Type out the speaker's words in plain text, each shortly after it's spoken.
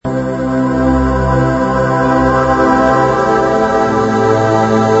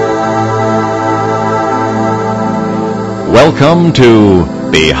Welcome to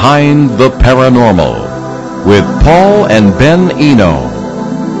Behind the Paranormal with Paul and Ben Eno.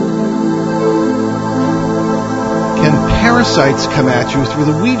 Can parasites come at you through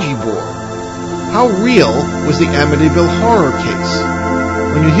the Ouija board? How real was the Amityville horror case?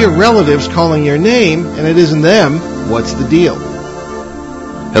 When you hear relatives calling your name and it isn't them, what's the deal?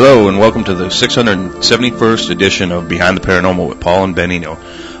 Hello and welcome to the 671st edition of Behind the Paranormal with Paul and Ben Eno.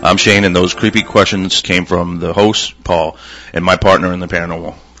 I'm Shane, and those creepy questions came from the host, Paul, and my partner in the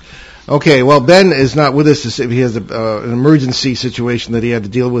paranormal. Okay, well, Ben is not with us. He has an emergency situation that he had to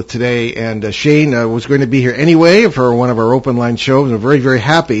deal with today, and Shane was going to be here anyway for one of our open line shows. And we're very, very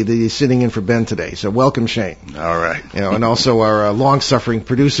happy that he's sitting in for Ben today. So welcome, Shane. All right. And also our long-suffering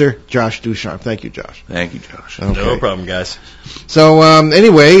producer, Josh Duchamp. Thank you, Josh. Thank you, Josh. Okay. No problem, guys. So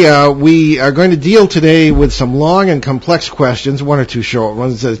anyway, we are going to deal today with some long and complex questions, one or two short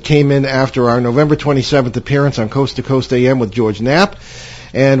ones that came in after our November 27th appearance on Coast to Coast AM with George Knapp.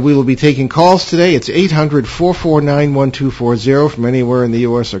 And we will be taking calls today. It's 800-449-1240 from anywhere in the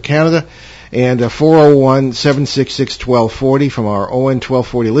U.S. or Canada, and 401-766-1240 from our ON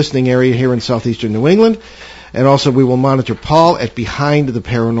 1240 listening area here in southeastern New England. And also we will monitor Paul at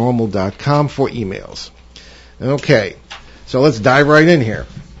BehindTheParanormal.com for emails. Okay, so let's dive right in here.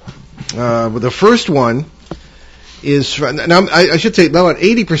 The first one is, now I should say about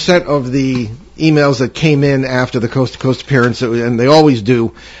 80% of the emails that came in after the Coast to Coast appearance, and they always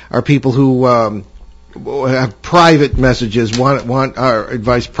do, are people who have private messages, want our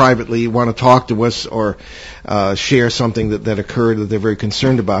advice privately, want to talk to us or share something that occurred that they're very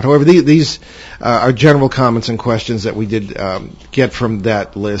concerned about. However, these are general comments and questions that we did get from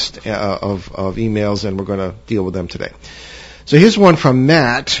that list of emails, and we're going to deal with them today. So here's one from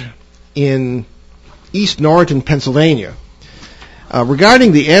Matt in East Norriton, Pennsylvania.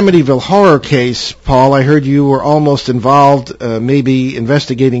 Regarding the Amityville horror case, Paul, I heard you were almost involved, maybe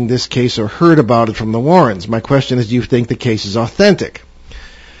investigating this case or heard about it from the Warrens. My question is, do you think the case is authentic?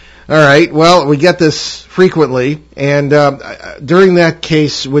 All right, well, we get this frequently, and during that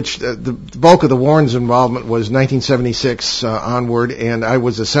case, which the bulk of the Warrens' involvement was 1976 onward, and I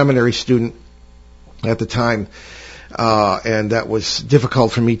was a seminary student at the time, and that was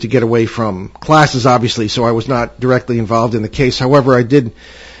difficult for me to get away from classes, obviously, so I was not directly involved in the case. However, I did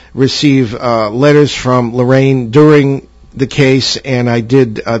receive letters from Lorraine during the case, and I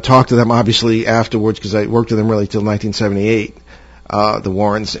did talk to them, obviously, afterwards, because I worked with them really till 1978, the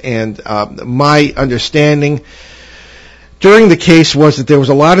Warrens. And my understanding during the case was that there was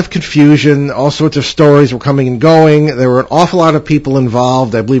a lot of confusion, all sorts of stories were coming and going. There were an awful lot of people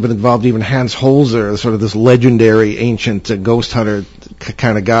involved. I believe it involved even Hans Holzer, sort of this legendary ancient ghost hunter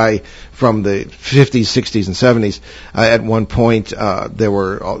kind of guy from the 50s, 60s, and 70s. At one point, there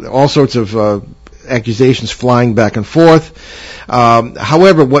were all sorts of accusations flying back and forth.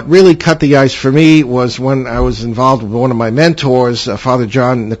 However, what really cut the ice for me was when I was involved with one of my mentors, Father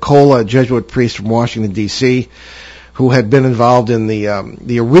John Nicola, a Jesuit priest from Washington, D.C., who had been involved in the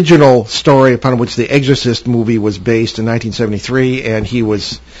original story upon which the Exorcist movie was based in 1973, and he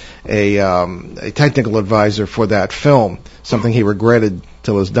was a technical advisor for that film, something he regretted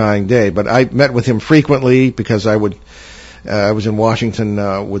till his dying day. But I met with him frequently because I was in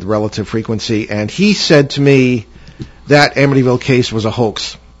Washington with relative frequency, and he said to me that Amityville case was a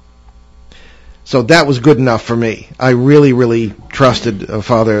hoax. So that was good enough for me. I really, really trusted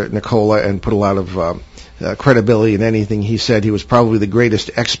Father Nicola and put a lot of credibility in anything he said. He was probably the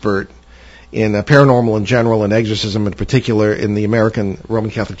greatest expert in paranormal in general and exorcism in particular in the American Roman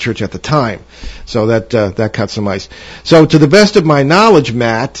Catholic Church at the time. So that cut some ice. So to the best of my knowledge,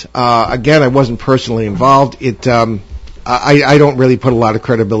 Matt, again, I wasn't personally involved. I don't really put a lot of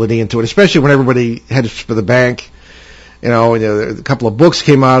credibility into it, especially when everybody heads for the bank. A couple of books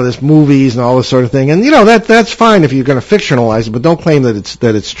came out of this, movies and all this sort of thing. And that's fine if you're going to fictionalize it, but don't claim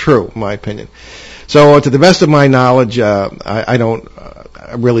that it's true, in my opinion. So, to the best of my knowledge, I don't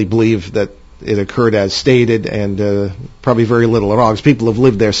really believe that it occurred as stated, and probably very little at all, because people have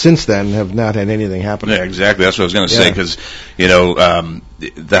lived there since then and have not had anything happen. Yeah, exactly. That's what I was going to say, because,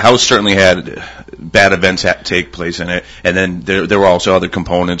 the house certainly had bad events take place in it, and then there were also other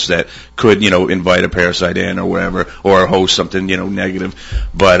components that could, invite a parasite in or whatever, or host something, negative.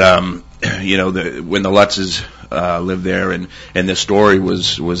 But, when the Lutzes lived there, and this story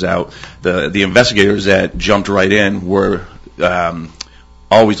was out, the investigators that jumped right in were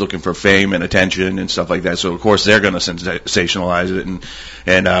always looking for fame and attention and stuff like that. So of course they're going to sensationalize it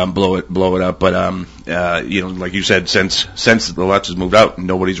and blow it up. But like you said, since the Lutz has moved out,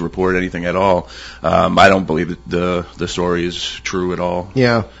 nobody's reported anything at all. I don't believe that the story is true at all.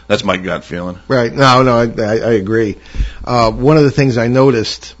 Yeah, that's my gut feeling. Right? No, I agree. One of the things I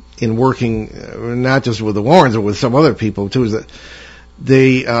noticed in working, not just with the Warrens, but with some other people too, is that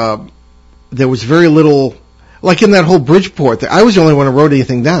there was very little, like in that whole Bridgeport, I was the only one who wrote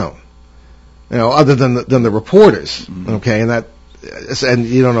anything down, other than the reporters. Mm-hmm. Okay, and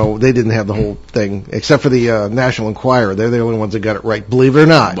you don't know, they didn't have the whole thing, except for the National Enquirer. They're the only ones that got it right, believe it or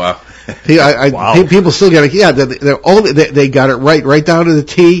not. Wow. Wow. People still got it. Yeah, they got it right down to the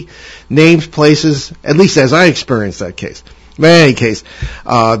T, names, places, at least as I experienced that case. In any case,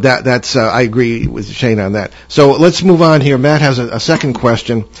 that's I agree with Shane on that. So let's move on here. Matt has a second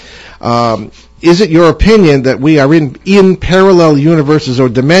question. Is it your opinion that we are in parallel universes or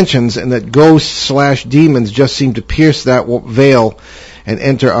dimensions, and that ghosts/demons just seem to pierce that veil and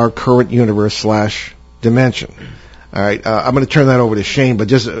enter our current universe/dimension? All right, I'm going to turn that over to Shane, but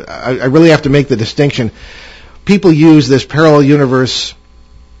just I really have to make the distinction. People use this parallel universe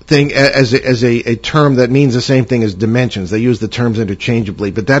thing as a term that means the same thing as dimensions. They use the terms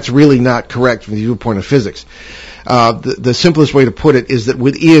interchangeably, but that's really not correct from the viewpoint of physics. The simplest way to put it is that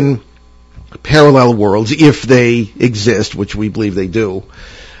within parallel worlds, if they exist, which we believe they do,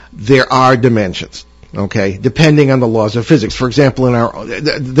 there are dimensions. Okay, depending on the laws of physics. For example,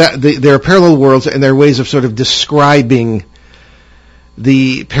 there are parallel worlds, and there are ways of sort of describing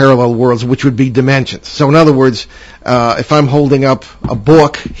the parallel worlds, which would be dimensions. So in other words, if I'm holding up a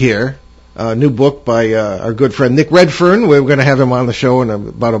book here, a new book by our good friend Nick Redfern, we're going to have him on the show in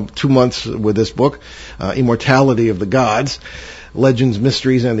about 2 months with this book, Immortality of the Gods, Legends,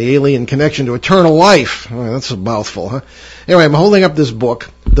 Mysteries, and the Alien Connection to Eternal Life. Oh, that's a mouthful, huh? Anyway, I'm holding up this book.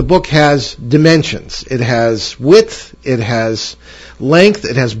 The book has dimensions. It has width, it has length,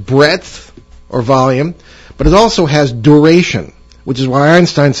 it has breadth or volume, but it also has duration, which is why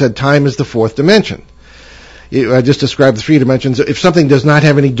Einstein said time is the fourth dimension. I just described the three dimensions. If something does not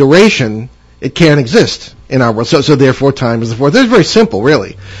have any duration, it can't exist in our world. So therefore, time is the fourth. That's very simple,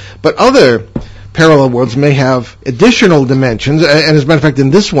 really. But other parallel worlds may have additional dimensions, and as a matter of fact, in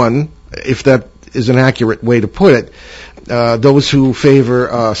this one, if that is an accurate way to put it, those who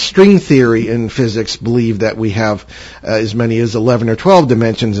favor string theory in physics believe that we have as many as 11 or 12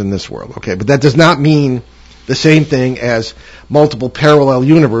 dimensions in this world. Okay, but that does not mean the same thing as multiple parallel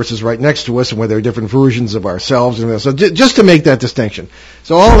universes right next to us, and where there are different versions of ourselves. And so just to make that distinction.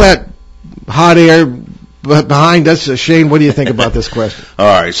 So all that hot air behind us, Shane, what do you think about this question? All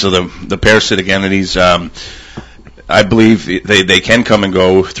right, so the parasitic entities, I believe they can come and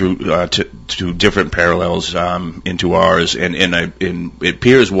go through to different parallels into ours, and it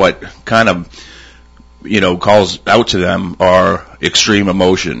appears what kind of calls out to them are extreme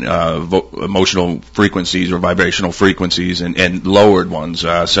emotion, emotional frequencies or vibrational frequencies, and lowered ones,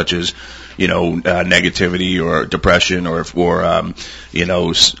 such as negativity or depression or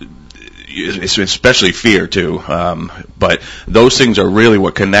especially fear too. But those things are really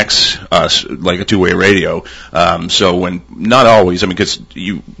what connects us, like a two-way radio. So when, not always, because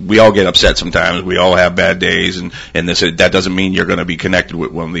we all get upset sometimes. We all have bad days, and that doesn't mean you're going to be connected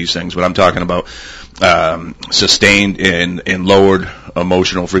with one of these things. But I'm talking about sustained and lowered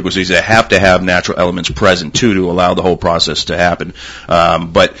emotional frequencies that have to have natural elements present too to allow the whole process to happen.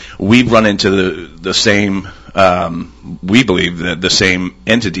 But we run into the same, we believe that the same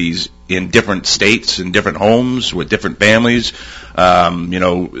entities in different states, in different homes, with different families.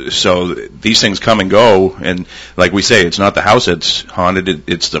 So these things come and go, and like we say, it's not the house that's haunted,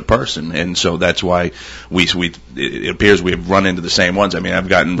 it's the person. And so that's why it appears we've run into the same ones. I've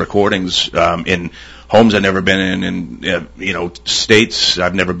gotten recordings in homes I've never been in, and states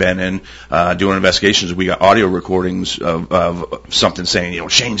I've never been in. Doing investigations, we got audio recordings of something saying,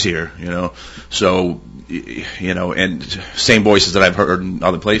 Shane's here, So, and same voices that I've heard in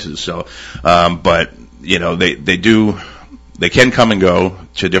other places. So, but they can come and go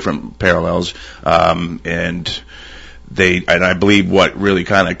to different parallels, and I believe what really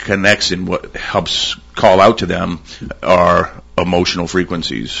kind of connects and what helps call out to them are emotional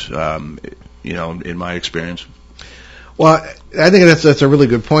frequencies. In my experience. Well, I think that's a really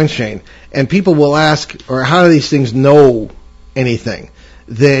good point, Shane. And people will ask, or how do these things know anything?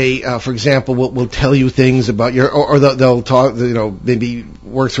 They, for example, will tell you things about or they'll talk, maybe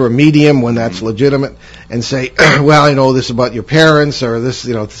work through a medium when that's legitimate, and say, well, I know this about your parents, or this,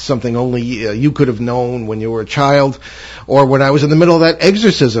 something only you could have known when you were a child, or when I was in the middle of that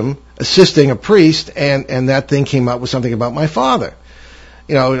exorcism assisting a priest, and that thing came out with something about my father.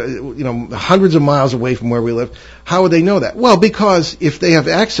 hundreds of miles away from where we live. How would they know that? Well, because if they have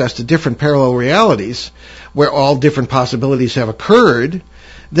access to different parallel realities where all different possibilities have occurred,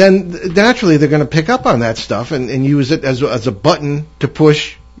 then naturally they're going to pick up on that stuff and use it as a button to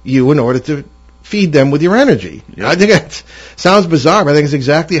push you in order to feed them with your energy. Yep. I think it sounds bizarre, but I think it's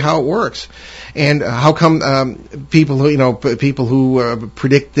exactly how it works. And how come people who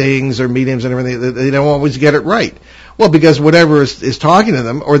predict things or mediums and everything, they don't always get it right? Well, because whatever is talking to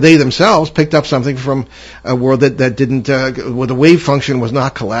them, or they themselves picked up something from a world that didn't, where the wave function was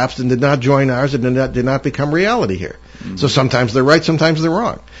not collapsed and did not join ours and did not become reality here. Mm-hmm. So sometimes they're right, sometimes they're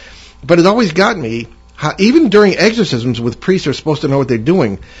wrong. But it always got me, even during exorcisms with priests who are supposed to know what they're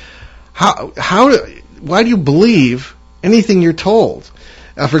doing, why do you believe anything you're told?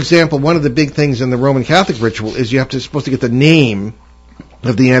 For example, one of the big things in the Roman Catholic ritual is you're supposed to get the name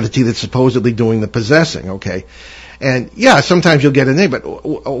of the entity that's supposedly doing the possessing, okay? And yeah, sometimes you'll get a name, but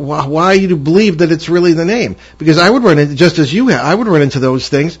why do you believe that it's really the name? Because I would run into, just as you have, I would run into those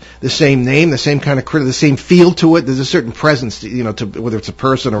things, the same name, the same kind of critter, the same feel to it. There's a certain presence, to whether it's a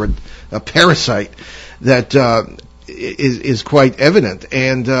person or a parasite, that is quite evident.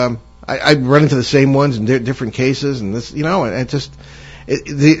 And I run into the same ones in different cases, and this, and it just.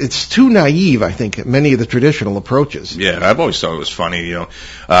 It's too naive, I think, many of the traditional approaches. Yeah, I've always thought it was funny.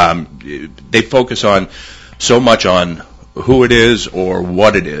 They focus on so much on who it is or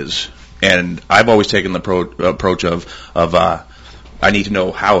what it is, and I've always taken the approach of I need to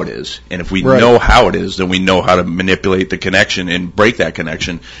know how it is, and if we know how it is, then we know how to manipulate the connection and break that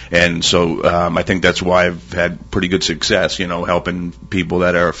connection. And so I think that's why I've had pretty good success, helping people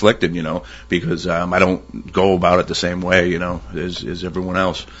that are afflicted, because I don't go about it the same way, as everyone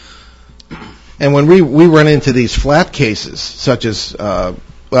else. And when we run into these flat cases, such as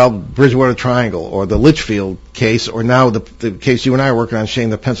Bridgewater Triangle or the Litchfield case, or now the case you and I are working on,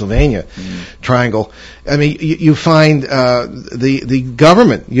 Shane, the Pennsylvania Triangle. I mean, you find the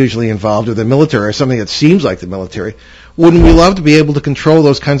government usually involved, or the military, or something that seems like the military. Wouldn't we love to be able to control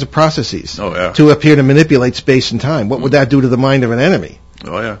those kinds of processes? Oh, yeah. To appear to manipulate space and time? What would that do to the mind of an enemy?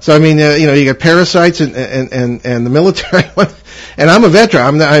 Oh, yeah. So I mean, you got parasites and the military. And I'm a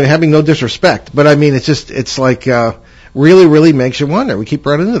veteran. I'm having no disrespect, but I mean, it's like. Really, really makes you wonder. We keep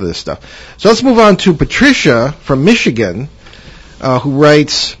right into this stuff. So let's move on to Patricia from Michigan, who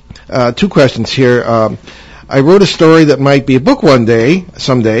writes two questions here. I wrote a story that might be a book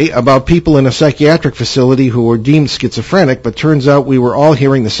someday, about people in a psychiatric facility who were deemed schizophrenic, but turns out we were all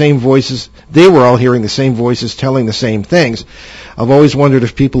hearing the same voices. They were all hearing the same voices telling the same things. I've always wondered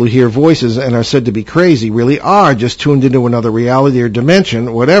if people who hear voices and are said to be crazy really are just tuned into another reality or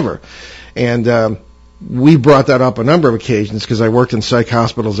dimension, whatever. And we brought that up a number of occasions because I worked in psych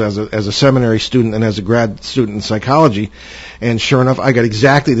hospitals as a seminary student and as a grad student in psychology, and sure enough, I got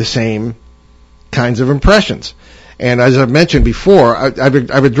exactly the same kinds of impressions. And as I've mentioned before,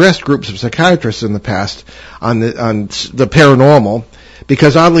 I've addressed groups of psychiatrists in the past on the paranormal,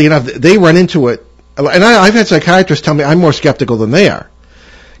 because oddly enough, they run into it. And I've had psychiatrists tell me I'm more skeptical than they are.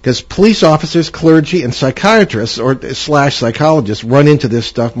 Because police officers, clergy, and psychiatrists / psychologists run into this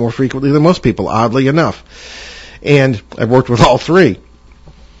stuff more frequently than most people, oddly enough. And I've worked with all three.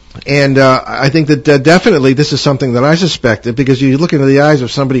 And I think that definitely this is something that I suspected, because you look into the eyes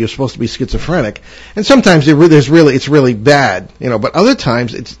of somebody who's supposed to be schizophrenic, and sometimes it's really bad, but other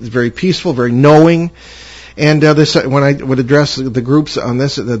times it's very peaceful, very knowing. And when I would address the groups on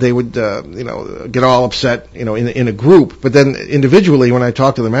this, they would, get all upset, in a group. But then individually, when I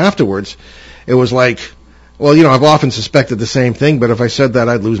talked to them afterwards, it was like, well, I've often suspected the same thing, but if I said that,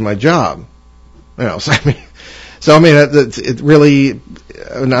 I'd lose my job. So I mean, it really,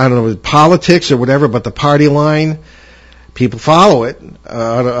 I don't know, politics or whatever, but the party line, people follow it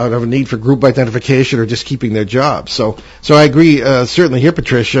out of a need for group identification or just keeping their jobs. So I agree, certainly here,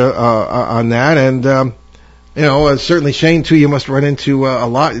 Patricia, on that, and. Certainly Shane too, you must run into a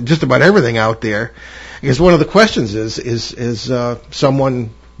lot, just about everything out there. Because one of the questions is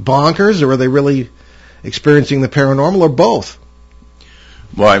someone bonkers, or are they really experiencing the paranormal, or both?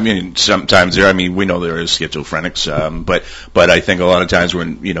 Well, I mean, sometimes we know there is schizophrenics, but I think a lot of times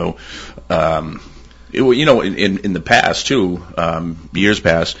when, in the past too, years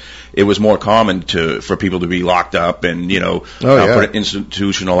past, it was more common for people to be locked up and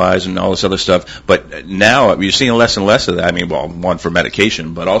institutionalized and all this other stuff. But now you're seeing less and less of that. I mean, well, one for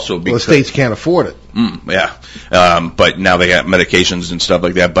medication, but also because the states can't afford it. But now they got medications and stuff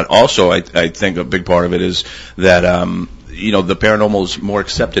like that. But also, I think a big part of it is that the paranormal is more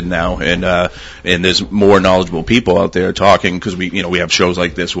accepted now, and there's more knowledgeable people out there talking, because we have shows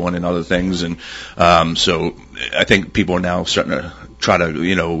like this one and other things, and so I think people are now starting to try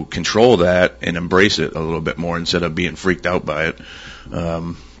to, control that and embrace it a little bit more instead of being freaked out by it.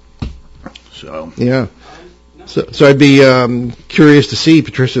 Yeah. So I'd be curious to see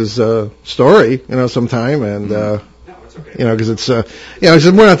Patricia's story, sometime, and because it's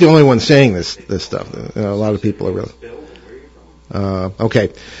we're not the only ones saying this stuff. A lot of people are really.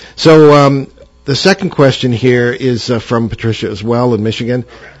 Okay, so the second question here is from Patricia as well in Michigan.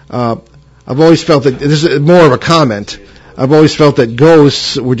 I've always felt that this is more of a comment. I've always felt that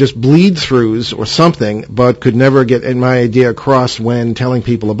ghosts were just bleed-throughs or something, but could never get my idea across when telling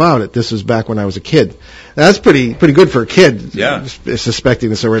people about it. This was back when I was a kid. That's pretty good for a kid. Yeah. Suspecting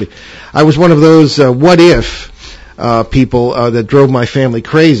this already. I was one of those what if people that drove my family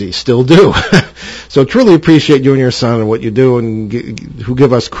crazy. Still do. So truly appreciate you and your son and what you do, and who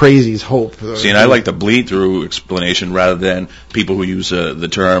give us crazies hope. See, and I like the bleed-through explanation rather than people who use the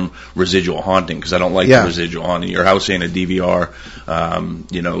term residual haunting, because I don't like the residual haunting. Your house ain't a DVR,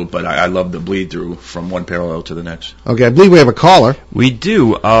 but I love the bleed-through from one parallel to the next. Okay, I believe we have a caller. We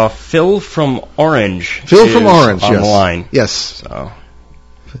do. Phil from Orange. Phil from Orange, on yes. the line. Yes. So.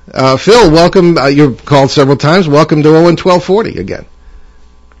 Phil, welcome. You've called several times. Welcome to ON 1240 again.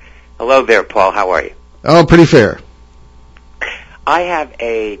 Hello there, Paul. How are you? Oh, pretty fair. I have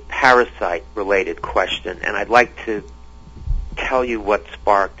a parasite-related question, and I'd like to tell you what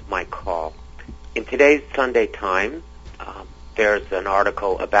sparked my call. In today's Sunday Times, there's an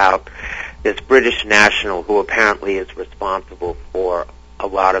article about this British national who apparently is responsible for a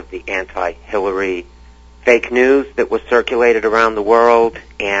lot of the anti-Hillary fake news that was circulated around the world,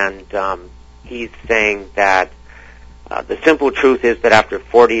 and he's saying that the simple truth is that after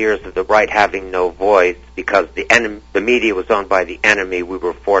 40 years of the right having no voice, because the media was owned by the enemy, we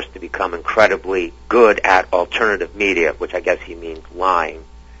were forced to become incredibly good at alternative media, which I guess he means lying.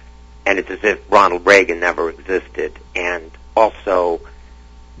 And it's as if Ronald Reagan never existed. And also,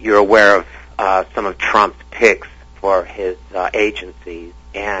 you're aware of some of Trump's picks for his agencies.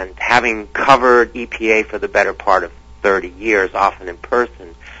 And having covered EPA for the better part of 30 years, often in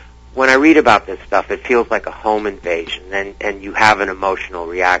person, when I read about this stuff, it feels like a home invasion, and you have an emotional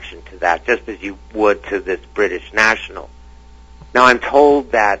reaction to that, just as you would to this British national. Now, I'm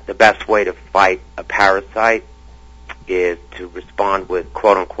told that the best way to fight a parasite is to respond with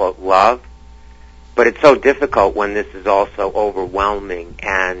quote-unquote love, but it's so difficult when this is also overwhelming,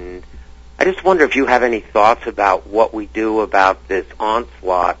 and I just wonder if you have any thoughts about what we do about this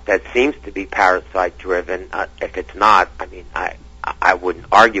onslaught that seems to be parasite-driven. If it's not, I wouldn't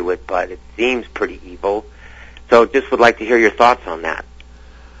argue it, but it seems pretty evil. So just would like to hear your thoughts on that.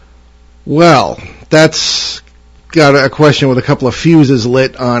 Well, that's got a question with a couple of fuses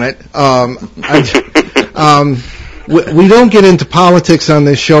lit on it. We don't get into politics on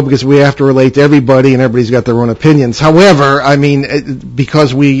this show because we have to relate to everybody, and everybody's got their own opinions. However,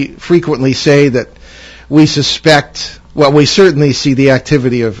 because we frequently say that we suspect, we certainly see the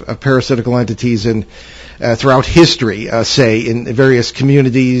activity of parasitical entities throughout history, say in various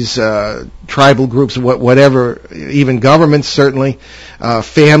communities, tribal groups, whatever, even governments certainly,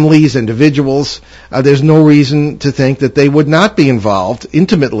 families, individuals. There's no reason to think that they would not be involved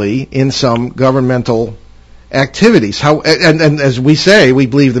intimately in some governmental activities. And as we say, we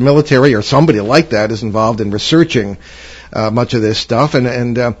believe the military or somebody like that is involved in researching much of this stuff. But on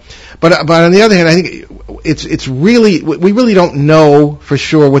the other hand, I think it's really, we really don't know for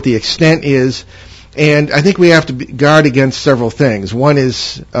sure what the extent is. And I think we have to guard against several things. One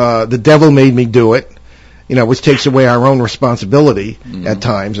is the devil made me do it, which takes away our own responsibility at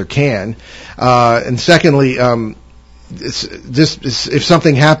times, or can. And secondly, if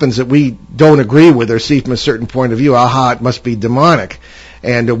something happens that we don't agree with or see from a certain point of view, it must be demonic.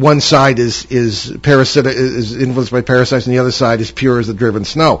 And one side is influenced by parasites, and the other side is pure as the driven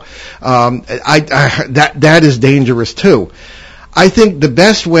snow. That is dangerous too. I think the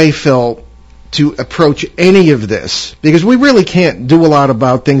best way, Phil, to approach any of this, because we really can't do a lot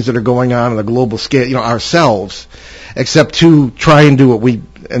about things that are going on a global scale, ourselves, except to try and do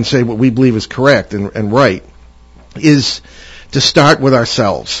say what we believe is correct and right, is to start with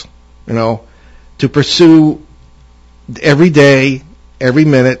ourselves, to pursue every day, every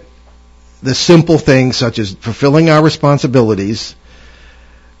minute, the simple things such as fulfilling our responsibilities,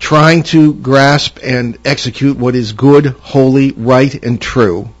 trying to grasp and execute what is good, holy, right, and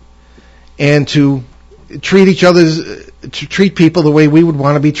true, and to treat people the way we would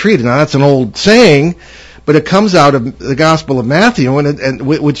want to be treated. Now, that's an old saying, but it comes out of the Gospel of Matthew, and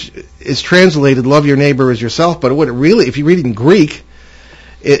which is translated, love your neighbor as yourself, but what it really, if you read it in Greek,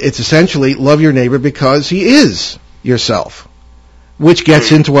 it's essentially love your neighbor because he is yourself, which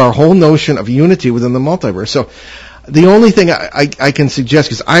gets into our whole notion of unity within the multiverse. So The only thing I can suggest,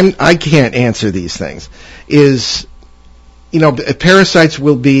 because I can't answer these things, is, parasites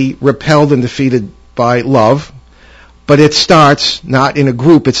will be repelled and defeated by love, but it starts not in a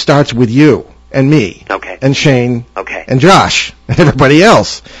group. It starts with you and me, and Shane, and Josh, and everybody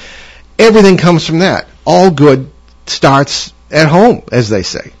else. Everything comes from that. All good starts at home, as they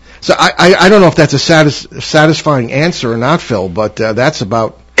say. So I don't know if that's a satisfying answer or not, Phil, but that's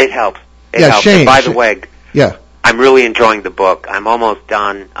about... It helps. It helps. Shane, and by the way, yeah, I'm really enjoying the book. I'm almost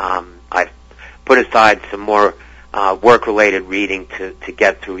done. I've put aside some more work-related reading to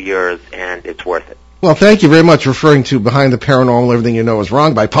get through yours, and it's worth it. Well, thank you very much, referring to Behind the Paranormal, Everything You Know Is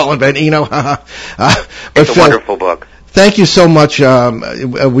Wrong by Paul and Ben Eno. It's a wonderful book. Thank you so much.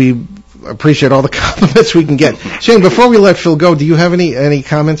 We appreciate all the compliments we can get. Shane, before we let Phil go, do you have any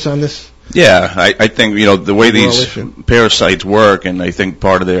comments on this? Yeah, I think, the way these parasites work, and I think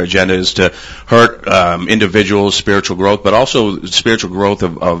part of their agenda is to hurt individuals' spiritual growth, but also spiritual growth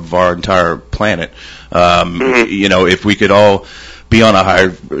of our entire planet. If we could all be on a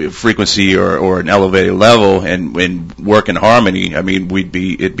higher frequency or an elevated level and work in harmony, I mean,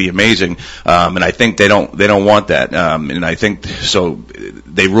 it'd be amazing. And I think they don't want that. And I think so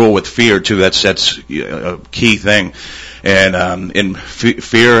they rule with fear too. That's a key thing. And in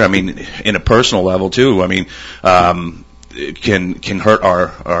fear, I mean, in a personal level too. I mean, it can hurt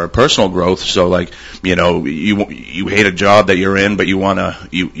our personal growth. So like, you hate a job that you're in, but you want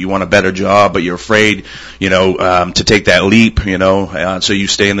a better job, but you're afraid, to take that leap, so you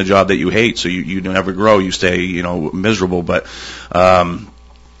stay in the job that you hate. So you never grow. You stay, miserable. But, to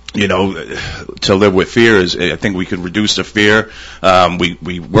live with fear I think we can reduce the fear.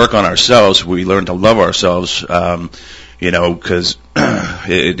 We work on ourselves. We learn to love ourselves. Because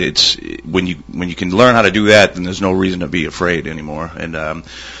it's when you can learn how to do that, then there's no reason to be afraid anymore. And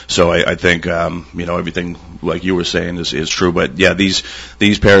so I think everything like you were saying is true. But yeah, these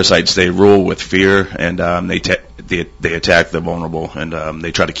parasites, they rule with fear, and they attack the vulnerable, and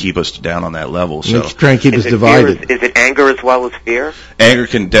they try to keep us down on that level. So try and keep us divided. Is it anger as well as fear? Anger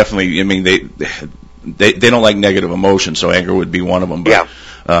can definitely. I mean, they don't like negative emotions, so anger would be one of them. But,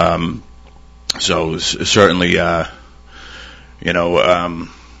 yeah. So certainly. I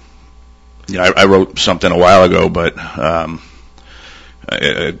wrote something a while ago, but I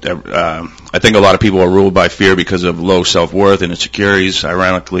think a lot of people are ruled by fear because of low self-worth and insecurities.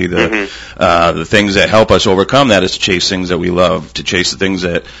 Ironically, the things that help us overcome that is to chase things that we love, to chase the things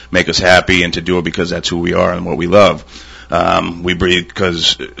that make us happy, and to do it because that's who we are and what we love. We breathe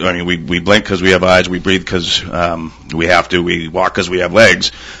because, we blink because we have eyes. We breathe because we have to. We walk because we have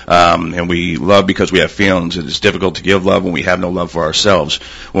legs. And we love because we have feelings. It's difficult to give love when we have no love for ourselves.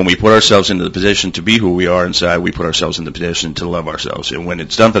 When we put ourselves into the position to be who we are inside, we put ourselves in the position to love ourselves. And when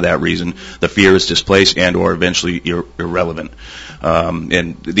it's done for that reason, the fear is displaced and or eventually irrelevant.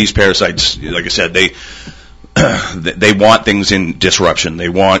 And these parasites, like I said, they want things in disruption. They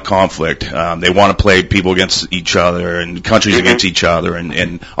want conflict. They want to play people against each other and countries against each other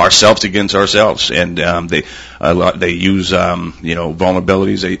and ourselves against ourselves. And they use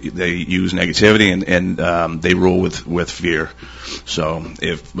vulnerabilities. They use negativity and they rule with fear. So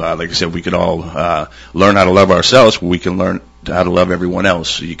if like I said, we could all learn how to love ourselves, we can learn how to love everyone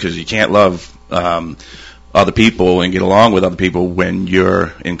else, because you can't love other people and get along with other people when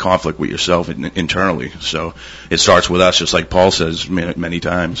you're in conflict with yourself internally. So it starts with us, just like Paul says many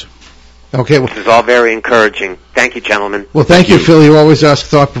times. Okay. Well, this is all very encouraging. Thank you, gentlemen. Well, thank you, Phil. You always ask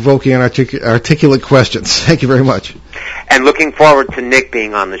thought-provoking and articulate questions. Thank you very much. And looking forward to Nick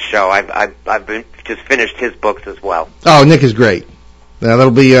being on the show. I've just finished his books as well. Oh, Nick is great. Now,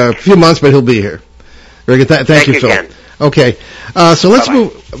 that'll be a few months, but he'll be here. Very good. Thank you, Phil. Again. Okay, so let's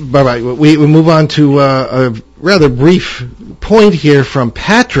move. Bye-bye. We move on to a rather brief point here from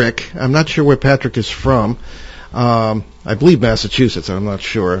Patrick. I'm not sure where Patrick is from. I believe Massachusetts. I'm not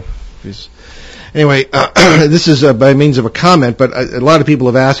sure. Anyway, this is by means of a comment, but a lot of people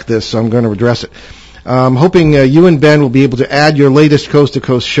have asked this, so I'm going to address it. I'm hoping you and Ben will be able to add your latest Coast to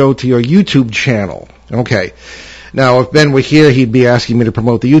Coast show to your YouTube channel. Okay. Now, if Ben were here, he'd be asking me to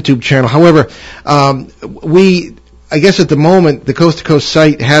promote the YouTube channel. However, I guess at the moment, the Coast to Coast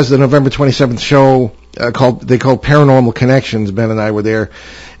site has the November 27th show called Paranormal Connections. Ben and I were there,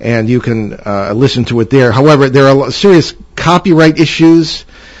 and you can listen to it there. However, there are serious copyright issues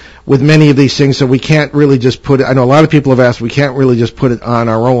with many of these things, so we can't really just put it. I know a lot of people have asked. We can't really just put it on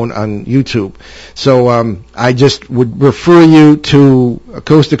our own on YouTube. So I just would refer you to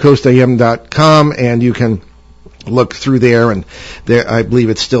coasttocoastam.com, and you can look through there, and there, I believe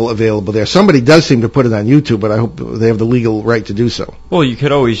it's still available there. Somebody does seem to put it on YouTube, but I hope they have the legal right to do so. Well, you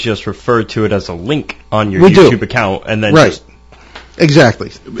could always just refer to it as a link on your We YouTube do. account, and then Right. just... Exactly.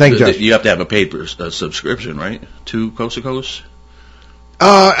 Thank you, Josh. You have to have a paper subscription, right? To Coast to Coast?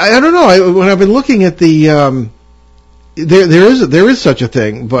 I don't know. When I've been looking at the, there is such a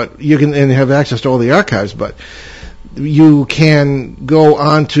thing, but you can and have access to all the archives. But you can go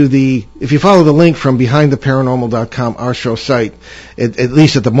on to if you follow the link from BehindTheParanormal.com, our show site, at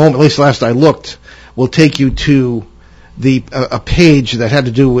least at the moment, at least last I looked, will take you to a page that had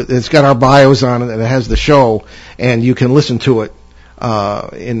to do with. It's got our bios on it, and it has the show, and you can listen to it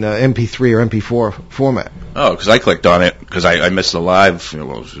in MP3 or MP4 format. Oh, because I clicked on it because I missed the live. Well,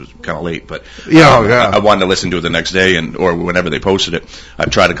 it was kind of late, but Yeah. I wanted to listen to it the next day or whenever they posted it. I've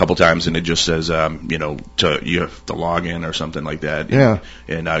tried a couple times and it just says, you have to log in or something like that. Yeah.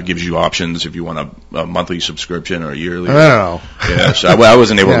 And gives you options if you want a monthly subscription or a yearly. I don't know. Yeah, so I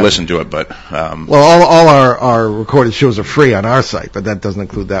wasn't able Yeah. to listen to it, but Well, all our recorded shows are free on our site, but that doesn't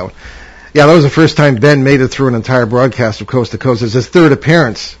include that one. Yeah, that was the first time Ben made it through an entire broadcast of Coast to Coast. It was his third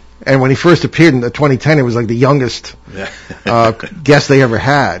appearance. And when he first appeared in 2010, it was like the youngest guest they ever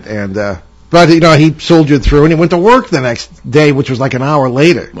had. And but he soldiered through, and he went to work the next day, which was like an hour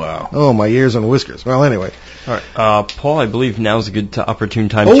later. Wow. Oh, my ears and whiskers. Well, anyway. All right, Paul, I believe now's a good opportune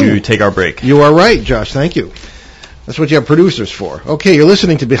time Oh. to take our break. You are right, Josh. Thank you. That's what you have producers for. Okay, you're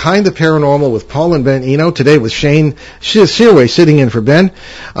listening to Behind the Paranormal with Paul and Ben Eno. Today with Shane Searway sitting in for Ben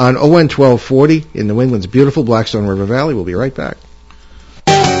on ON 1240 in New England's beautiful Blackstone River Valley. We'll be right back.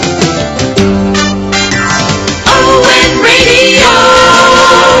 ON Radio,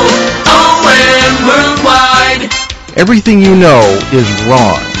 ON Worldwide. Everything you know is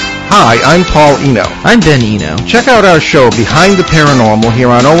wrong. Hi, I'm Paul Eno. I'm Ben Eno. Check out our show, Behind the Paranormal, here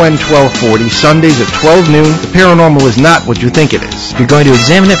on ON 1240, Sundays at 12 noon. The paranormal is not what you think it is. You're going to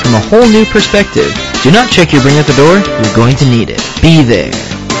examine it from a whole new perspective. Do not check your ring at the door. You're going to need it. Be there.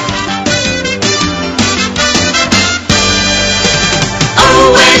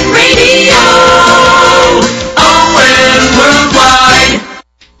 ON Radio, ON Worldwide.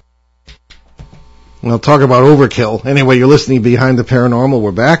 We'll talk about overkill. Anyway, you're listening Behind the Paranormal.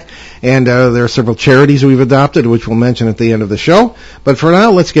 We're back. And there are several charities we've adopted, which we'll mention at the end of the show. But for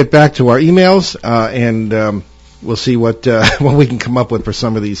now, let's get back to our emails, and we'll see what we can come up with for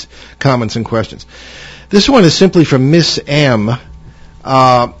some of these comments and questions. This one is simply from Miss M,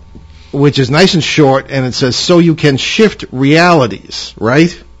 which is nice and short, and it says, so you can shift realities,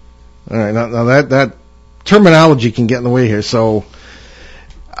 right? All right, now that terminology can get in the way here, so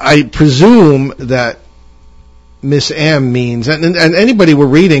I presume that Miss M means, and anybody we're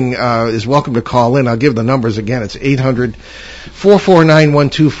reading is welcome to call in. I'll give the numbers again. It's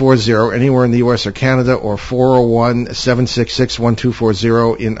 800-449-1240 anywhere in the U.S. or Canada, or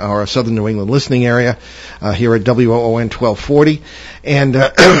 401-766-1240 in our southern New England listening area here at WOON 1240. And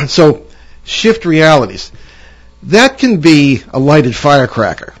so, shift realities. That can be a lighted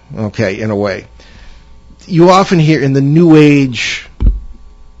firecracker, okay, in a way. You often hear in the New Age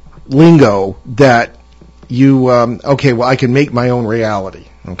lingo that I can make my own reality,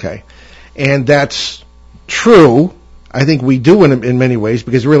 okay? And that's true. I think we do in many ways,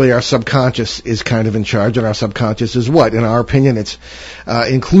 because really our subconscious is kind of in charge, and our subconscious is what? In our opinion, it's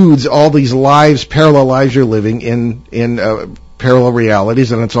includes all these lives, parallel lives you're living in parallel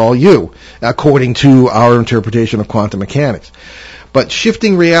realities, and it's all you, according to our interpretation of quantum mechanics. But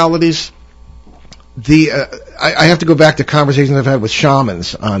shifting realities, I have to go back to conversations I've had with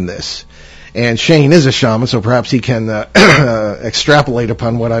shamans on this. And Shane is a shaman, so perhaps he can extrapolate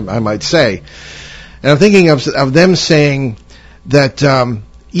upon what I might say. And I'm thinking of them saying that,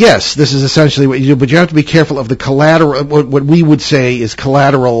 yes, this is essentially what you do, but you have to be careful of the collateral, what we would say is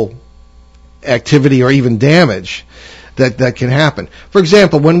collateral activity or even damage that can happen. For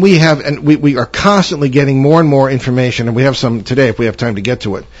example, when we have, and we are constantly getting more and more information, and we have some today if we have time to get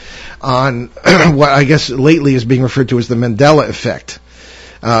to it, on what I guess lately is being referred to as the Mandela effect.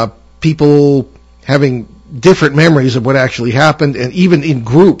 People having different memories of what actually happened, and even in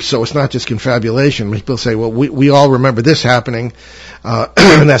groups, so it's not just confabulation. People say, well, we all remember this happening,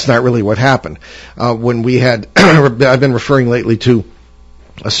 and that's not really what happened. When we had, I've been referring lately to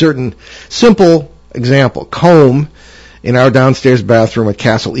a certain simple example, comb in our downstairs bathroom at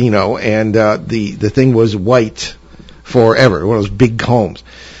Castle Eno, and the thing was white forever, one of those big combs.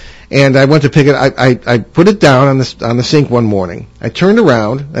 And I went to pick it. I put it down on the sink one morning. I turned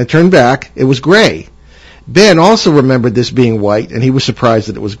around. I turned back. It was gray. Ben also remembered this being white, and he was surprised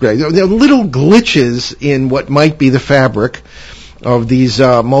that it was gray. There were little glitches in what might be the fabric of these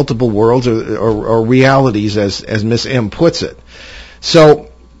multiple worlds or realities, as Miss M puts it.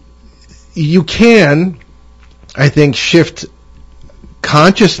 So you can, I think, shift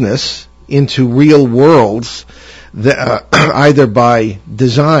consciousness into real worlds that, either by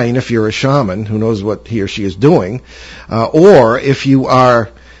design, if you're a shaman who knows what he or she is doing, or if you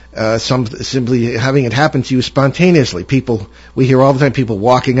are simply having it happen to you spontaneously. We hear all the time people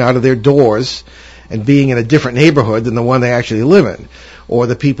walking out of their doors and being in a different neighborhood than the one they actually live in. Or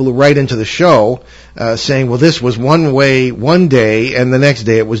the people who write into the show saying, well, this was one way one day and the next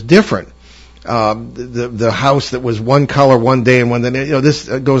day it was different. The house that was one color one day and one day, this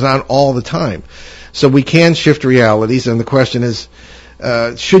goes on all the time. So we can shift realities, and the question is,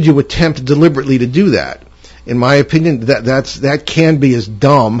 should you attempt deliberately to do that? In my opinion, that can be as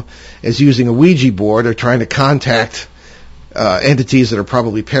dumb as using a Ouija board or trying to contact entities that are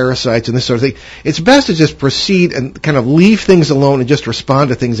probably parasites and this sort of thing. It's best to just proceed and kind of leave things alone and just respond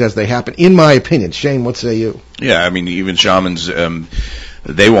to things as they happen, in my opinion. Shane, what say you? Yeah, I mean, even shamans,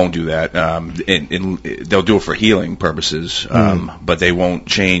 they won't do that. They'll do it for healing purposes, but they won't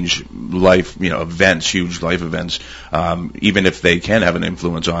change life, events, huge life events. Even if they can have an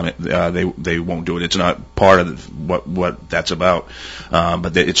influence on it, they won't do it. It's not part of what that's about.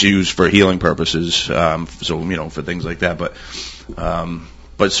 But it's used for healing purposes. So for things like that.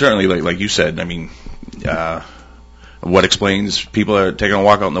 But certainly, like you said, I mean, what explains people are taking a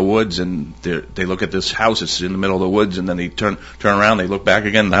walk out in the woods and they look at this house, it's in the middle of the woods, and then they turn around, they look back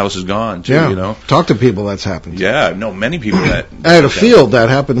again, and the house is gone too, Talk to people that's happened to. Yeah, no, many people that... I had a field that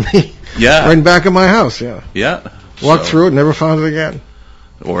happened to me. Yeah. Right in back of my house, yeah. Yeah. Walked through it, never found it again.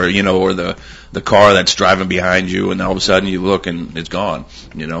 Or, or the car that's driving behind you, and all of a sudden you look and it's gone,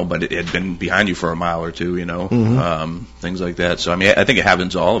 but it had been behind you for a mile or two, things like that. So, I mean, I think it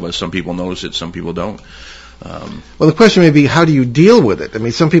happens to all of us. Some people notice it, some people don't. Well, the question may be, how do you deal with it? I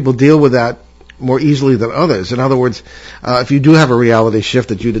mean, some people deal with that more easily than others. In other words, if you do have a reality shift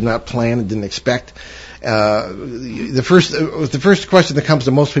that you did not plan and didn't expect, the first question that comes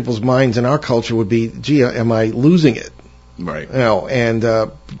to most people's minds in our culture would be, gee, am I losing it? Right. And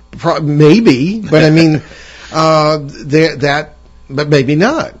maybe, but I mean, but maybe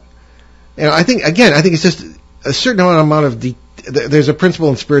not. I think it's just a certain amount of there's a principle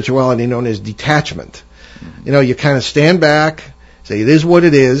in spirituality known as detachment. You kind of stand back, say it is what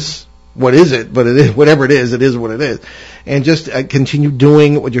it is. What is it? But it is whatever it is what it is, and just continue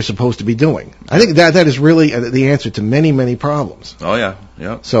doing what you're supposed to be doing. I think that is really the answer to many, many problems. Oh yeah,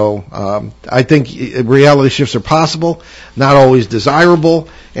 yeah. So I think reality shifts are possible, not always desirable,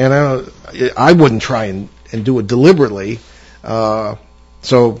 and I wouldn't try and do it deliberately.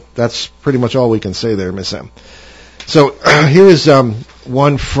 So that's pretty much all we can say there, Miss M. So here is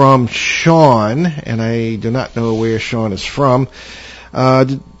one from Sean, and I do not know where Sean is from.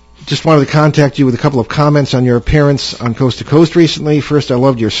 Just wanted to contact you with a couple of comments on your appearance on Coast to Coast recently. First, I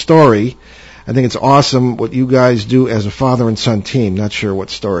loved your story. I think it's awesome what you guys do as a father and son team. Not sure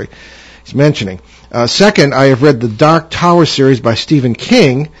what story he's mentioning. Second, I have read the Dark Tower series by Stephen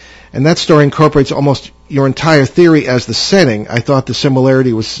King, and that story incorporates almost your entire theory as the setting. I thought the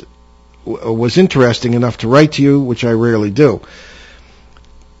similarity was interesting enough to write to you, which I rarely do.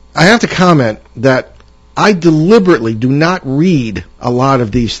 I have to comment that I deliberately do not read a lot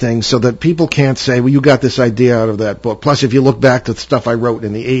of these things so that people can't say, well, you got this idea out of that book. Plus, if you look back to the stuff I wrote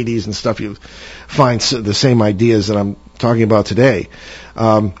in the 80s and stuff, you find the same ideas that I'm talking about today.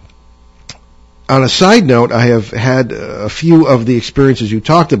 On a side note, I have had a few of the experiences you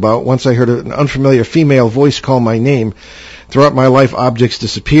talked about. Once I heard an unfamiliar female voice call my name. Throughout my life, objects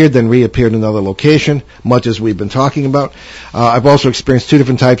disappeared, then reappeared in another location, much as we've been talking about. I've also experienced two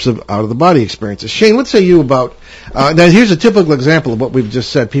different types of out-of-the-body experiences. Shane, what say you about... now, here's a typical example of what we've just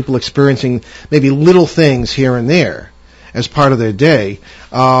said, people experiencing maybe little things here and there as part of their day,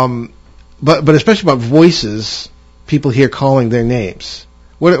 but especially about voices, people hear calling their names.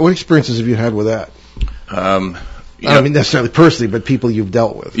 What experiences have you had with that? I don't mean necessarily personally, but people you've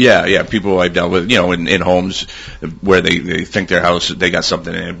dealt with. Yeah, people I've dealt with, in homes where they think their house, they got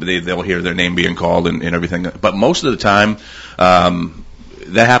something in it, but they'll hear their name being called and everything. But most of the time,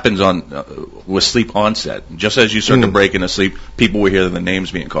 that happens with sleep onset. Just as you start to break into sleep, people will hear the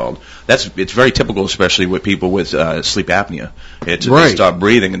names being called. It's very typical, especially with people with sleep apnea. They stop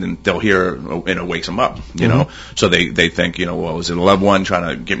breathing and then they'll hear, and it wakes them up. So they think, well, is it a loved one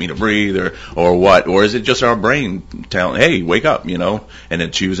trying to get me to breathe or what, or is it just our brain telling, hey, wake up, and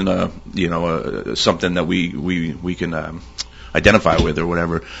it's using something that we can identify with or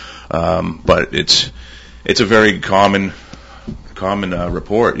whatever. But it's a very common common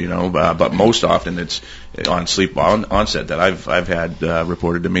report, but most often it's on sleep onset that I've had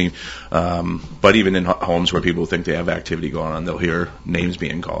reported to me. But even in homes where people think they have activity going on, they'll hear names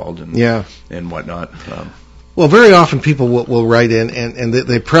being called and whatnot. Well, very often people will write in and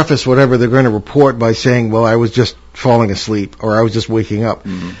they preface whatever they're going to report by saying, well, I was just falling asleep or I was just waking up.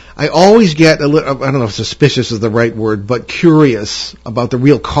 Mm-hmm. I always get a little, I don't know if suspicious is the right word, but curious about the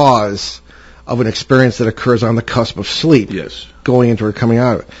real cause of an experience that occurs on the cusp of sleep. Yes. Going into or coming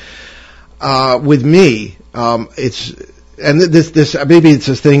out of it. With me, it's, and this, maybe it's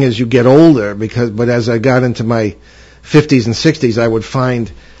a thing as you get older but as I got into my 50s and 60s, I would find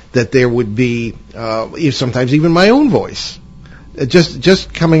that there would be sometimes even my own voice,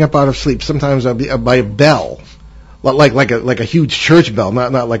 just coming up out of sleep. Sometimes I'll be by a bell, like a huge church bell,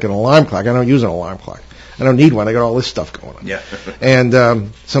 not like an alarm clock. I don't use an alarm clock. I don't need one. I got all this stuff going on. Yeah.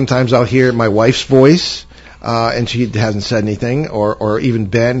 And sometimes I'll hear my wife's voice, and she hasn't said anything, or even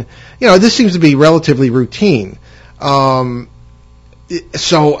Ben. This seems to be relatively routine. So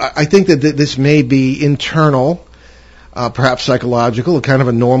I think that this may be internal. Perhaps psychological, kind of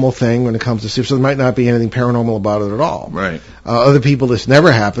a normal thing when it comes to sleep. So there might not be anything paranormal about it at all. Right. Other people this never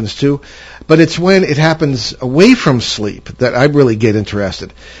happens to, but it's when it happens away from sleep that I really get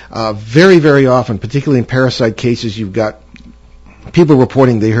interested. Very, very often, particularly in parasite cases, you've got people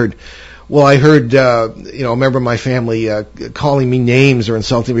reporting they heard. Well, I heard, a member of my family calling me names or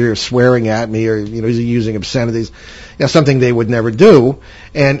insulting me or swearing at me or, using obscenities, something they would never do.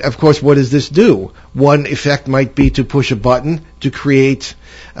 And, of course, what does this do? One effect might be to push a button to create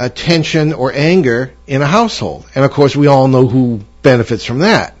tension or anger in a household. And, of course, we all know who benefits from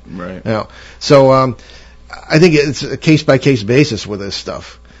that. Right. So I think it's a case-by-case basis with this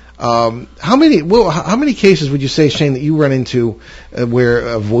stuff. How many cases would you say, Shane, that you run into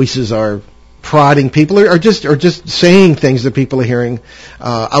where voices are prodding people, or just saying things that people are hearing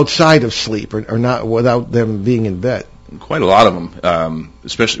outside of sleep, or not without them being in bed? Quite a lot of them,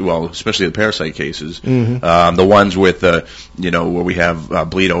 especially the parasite cases. Mm-hmm. The ones with, where we have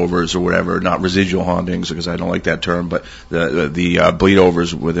bleed overs or whatever, not residual hauntings, because I don't like that term, but the bleed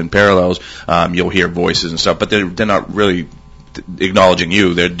overs within parallels, you'll hear voices and stuff, but they're not really acknowledging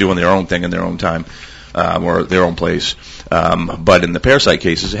you. They're doing their own thing in their own time, or their own place. But in the parasite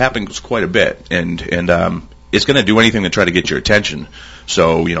cases, it happens quite a bit, and it's going to do anything to try to get your attention.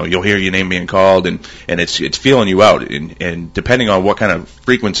 So, you'll hear your name being called, and it's feeling you out, and depending on what kind of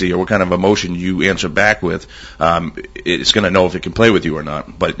frequency or what kind of emotion you answer back with, it's going to know if it can play with you or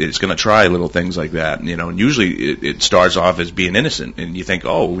not. But it's going to try little things like that, and usually it starts off as being innocent, and you think,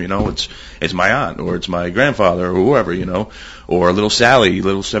 it's my aunt, or it's my grandfather, or whoever, or little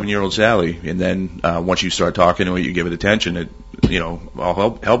 7-year-old Sally, and then once you start talking to it, you give it attention,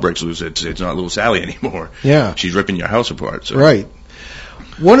 all hell breaks loose. It's not little Sally anymore. Yeah. She's ripping your house apart. So. Right.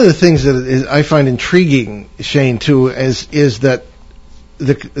 One of the things that I find intriguing, Shane, too, is that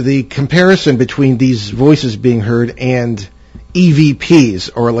the comparison between these voices being heard and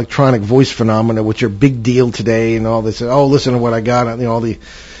EVPs, or electronic voice phenomena, which are big deal today, and all this. Oh, listen to what I got on all the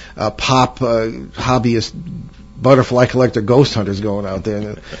pop hobbyist butterfly collector ghost hunters going out there,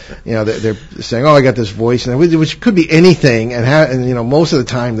 and they're saying, "Oh, I got this voice," and which could be anything, and most of the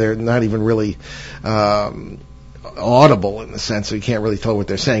time they're not even really audible in the sense that you can't really tell what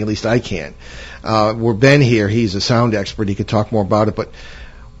they're saying. At least I can't. Where Ben here, he's a sound expert. He could talk more about it, but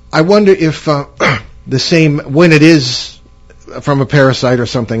I wonder if the same, when it is from a parasite or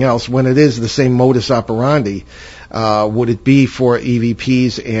something else, when it is the same modus operandi, would it be for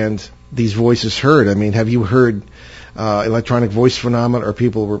EVPs and these voices heard? I mean, have you heard electronic voice phenomena or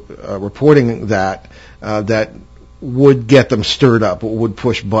people reporting that would get them stirred up, or would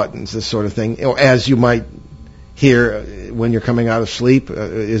push buttons, this sort of thing, as you might hear when you're coming out of sleep?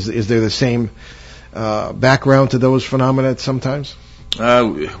 Is there the same background to those phenomena sometimes? We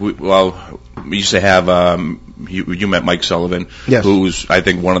used to have, you met Mike Sullivan, yes, who's, I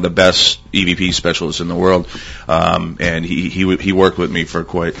think, one of the best EVP specialists in the world. And he worked with me for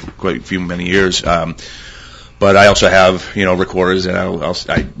quite many years. But I also have, recorders, and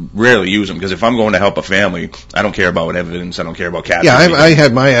I rarely use them, because if I'm going to help a family, I don't care about evidence. I don't care about capturing. Yeah, I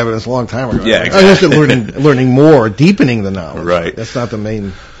had my evidence a long time ago. Yeah, exactly. I was just learning more, deepening the knowledge. Right. That's not the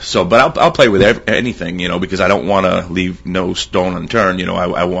main. So, but I'll play with anything, because I don't want to leave no stone unturned.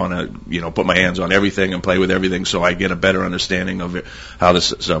 I want to, put my hands on everything and play with everything, so I get a better understanding of how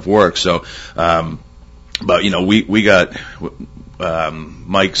this stuff works. So, but we got.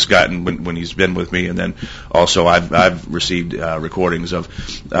 Mike's gotten when he's been with me, and then also I've received recordings of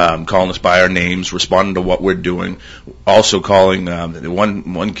calling us by our names, responding to what we're doing, also calling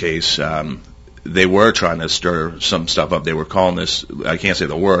one case. they were trying to stir some stuff up. They were calling this, I can't say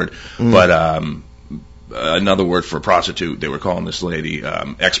the word, but another word for prostitute. They were calling this lady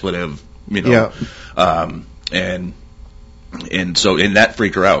expletive, and so that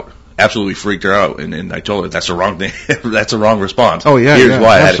freaked her out. Absolutely freaked her out, and I told her that's the wrong thing. That's the wrong response. Oh yeah, here's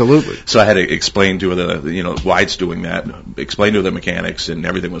why. Absolutely. So I had to explain to her why it's doing that. Explain to her the mechanics, and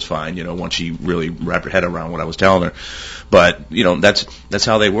everything was fine. Once she really wrapped her head around what I was telling her. But that's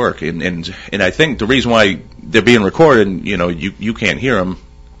how they work, and I think the reason why they're being recorded, you can't hear them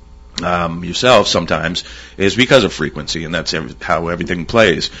yourself sometimes, is because of frequency, and that's how everything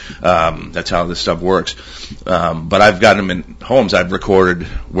plays. That's how this stuff works. But I've gotten them in homes. I've recorded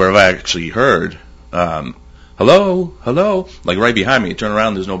where I've actually heard, hello, like right behind me. You turn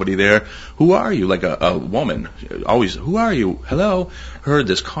around, there's nobody there. Who are you? Like a woman. Always, who are you? Hello? Heard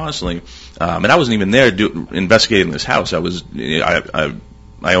this constantly. And I wasn't even there investigating this house. I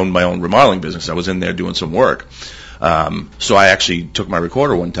owned my own remodeling business. I was in there doing some work. So I actually took my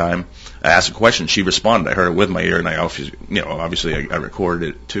recorder one time. I asked a question. She responded. I heard it with my ear, and I obviously I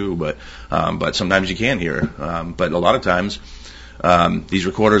recorded it too. But sometimes you can hear. But a lot of times, these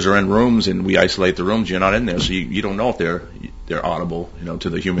recorders are in rooms, and we isolate the rooms. You're not in there, so you don't know if they're audible, to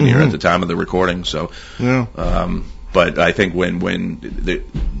the human ear at the time of the recording. So, but I think when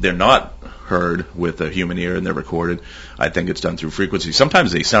they're not heard with a human ear and they're recorded, I think it's done through frequency.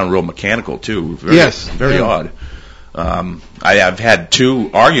 Sometimes they sound real mechanical too. Very odd. I've had two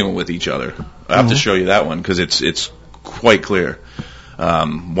arguing with each other. I have to show you that one because it's quite clear.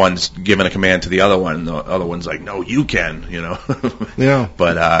 One's giving a command to the other one, and the other one's like, "No, you can," Yeah.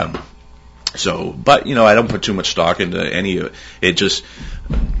 But I don't put too much stock into any of it. Just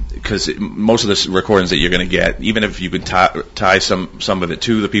because most of the recordings that you're going to get, even if you could tie some of it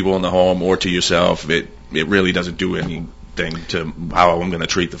to the people in the home or to yourself, it really doesn't do anything to how I'm going to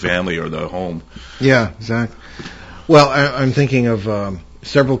treat the family or the home. Yeah, exactly. Well, I'm thinking of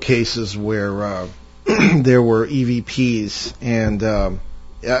several cases where there were EVPs and the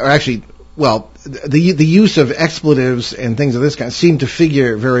use of expletives and things of this kind seem to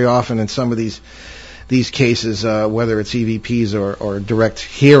figure very often in some of these cases, whether it's EVPs or direct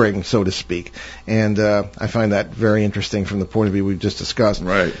hearing, so to speak. And I find that very interesting from the point of view we've just discussed.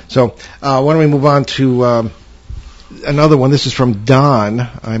 Right. So why don't we move on to another one. This is from Don.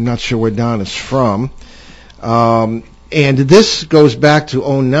 I'm not sure where Don is from. And this goes back to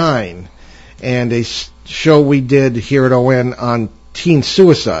 2009 and a show we did here at ON on teen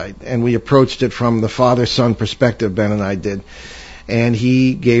suicide, and we approached it from the father-son perspective, Ben and I did. And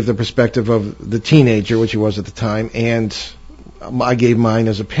he gave the perspective of the teenager, which he was at the time, and I gave mine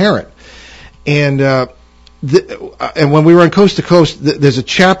as a parent. And and when we were on Coast to Coast, there's a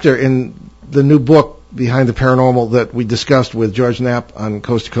chapter in the new book, Behind the Paranormal, that we discussed with George Knapp on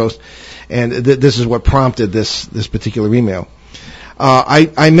Coast to Coast, and this is what prompted this particular email.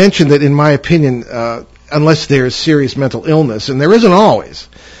 I mentioned that, in my opinion, unless there's serious mental illness, and there isn't always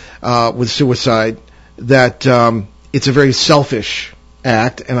with suicide, that it's a very selfish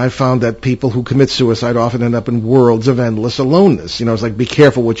act, and I found that people who commit suicide often end up in worlds of endless aloneness. It's like, be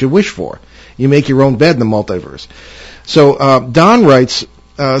careful what you wish for. You make your own bed in the multiverse. So Don writes,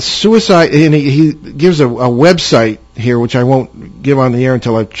 suicide, and he gives a website here, which I won't give on the air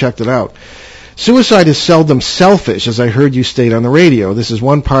until I've checked it out. Suicide is seldom selfish, as I heard you state on the radio. This is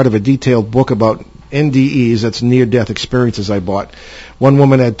one part of a detailed book about NDEs, that's near-death experiences, I bought. One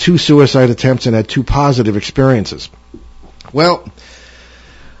woman had 2 suicide attempts and had 2 positive experiences. Well,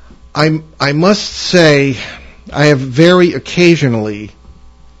 I must say I have very occasionally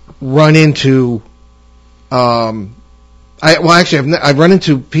run into I've run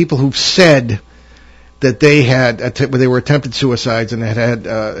into people who've said that they had they were attempted suicides and had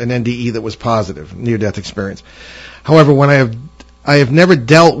an NDE that was positive, near-death experience. However, when I have never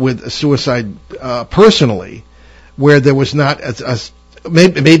dealt with a suicide personally where there was not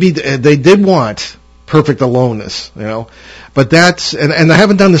maybe they did want perfect aloneness, but that's and I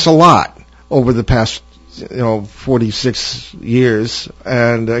haven't done this a lot over the past 46 years,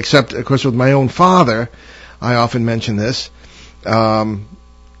 and except of course with my own father, I often mention this.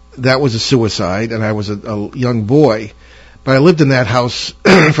 That was a suicide, and I was a young boy. But I lived in that house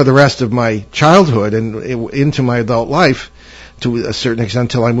for the rest of my childhood and into my adult life to a certain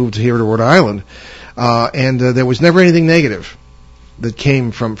extent until I moved here to Rhode Island. And there was never anything negative that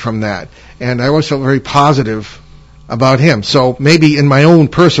came from that. And I always felt very positive about him. So maybe in my own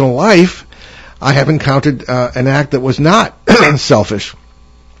personal life, I have encountered an act that was not selfish.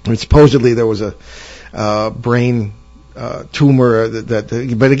 And supposedly there was a brain tumor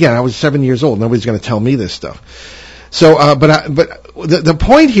but again, I was 7 years old. Nobody's going to tell me this stuff. So, but the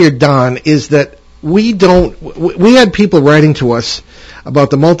point here, Don, is that we had people writing to us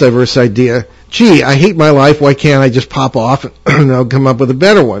about the multiverse idea. Gee, I hate my life. Why can't I just pop off and I'll come up with a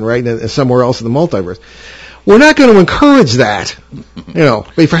better one, right? Somewhere else in the multiverse. We're not going to encourage that,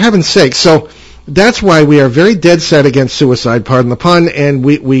 for heaven's sake. So that's why we are very dead set against suicide, pardon the pun, and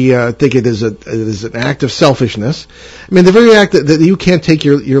we think it is an act of selfishness. I mean, the very act that you can't take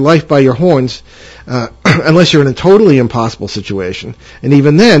your life by your horns, unless you're in a totally impossible situation. And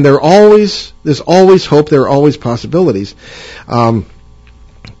even then, there's always hope, there are always possibilities.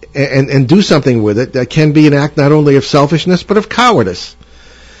 And do something with it. That can be an act not only of selfishness, but of cowardice.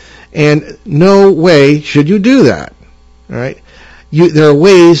 And no way should you do that. All right? There are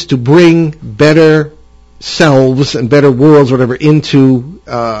ways to bring better selves and better worlds, whatever, into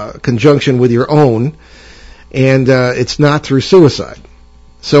conjunction with your own, and it's not through suicide.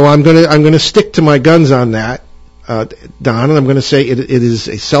 So I'm gonna stick to my guns on that, Don, and I'm gonna say it is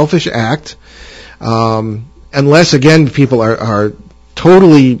a selfish act, unless again people are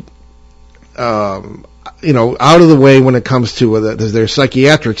totally out of the way when it comes to their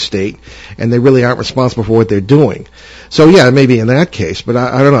psychiatric state, and they really aren't responsible for what they're doing. So yeah, maybe in that case, but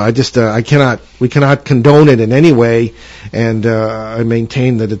I don't know. We cannot condone it in any way, and I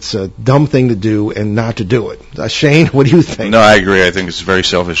maintain that it's a dumb thing to do and not to do it. Shane, what do you think? No, I agree. I think it's a very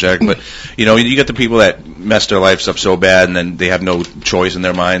selfish act, but you get the people that mess their lives up so bad, and then they have no choice in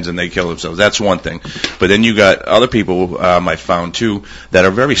their minds and they kill themselves. That's one thing. But then you got other people I found too that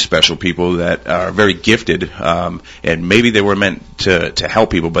are very special people that are very gifted, and maybe they were meant to help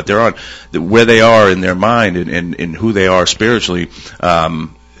people, but they're on where they are in their mind and who they are spiritually.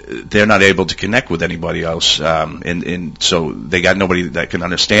 They're not able to connect with anybody else, and so they got nobody that can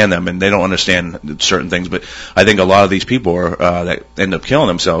understand them, and they don't understand certain things. But I think a lot of these people that end up killing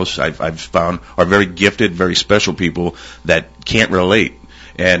themselves, I've found, are very gifted, very special people that can't relate,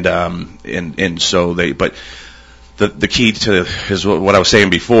 and so they. But the key to is what I was saying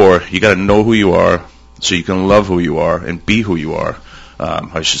before. You got to know who you are, so you can love who you are and be who you are.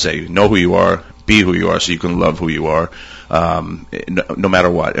 I should say, know who you are, be who you are, so you can love who you are. No matter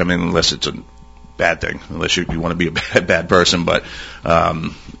what. I mean, unless it's a bad thing, unless you want to be a bad person, but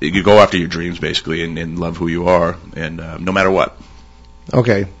you go after your dreams basically and love who you are, and no matter what.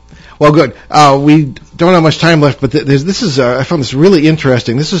 Okay, well, good. We don't have much time left, but this is I found this really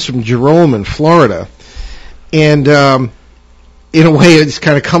interesting. This is from Jerome in Florida, and in a way, it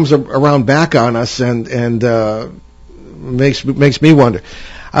kind of comes around back on us, and makes me wonder.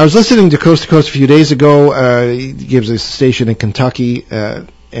 I was listening to Coast a few days ago. He gives a station in Kentucky, and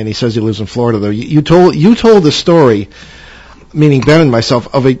he says he lives in Florida. Though you told the story, meaning Ben and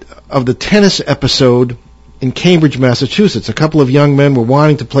myself, of the tennis episode in Cambridge, Massachusetts. A couple of young men were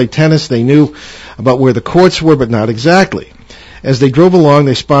wanting to play tennis. They knew about where the courts were, but not exactly. As they drove along,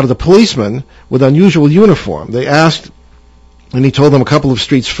 they spotted a policeman with unusual uniform. They asked, and he told them a couple of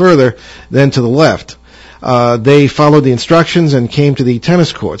streets further, then to the left. They followed the instructions and came to the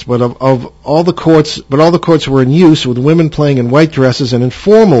tennis courts, but all the courts were in use with women playing in white dresses and in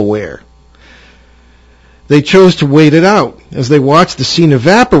formal wear. They chose to wait it out. As they watched, the scene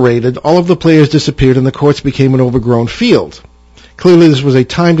evaporated, all of the players disappeared, and the courts became an overgrown field. Clearly this was a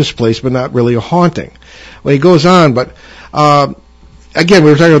time displacement, not really a haunting. Well, he goes on, but again,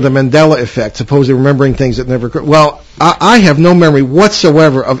 we were talking about the Mandela effect, supposedly remembering things that never occurred. Well, I have no memory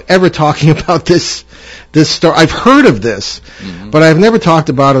whatsoever of ever talking about this story. I've heard of this, but I've never talked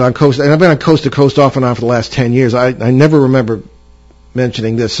about it on Coast. And I've been on Coast to Coast off and on for the last 10 years. I never remember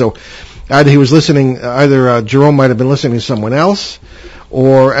mentioning this. So either he was listening, Jerome might have been listening to someone else,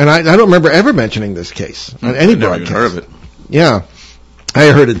 and I don't remember ever mentioning this case on any broadcast. Never heard of it. Yeah, I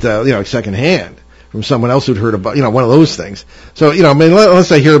heard it, secondhand from someone else who'd heard about, one of those things. So,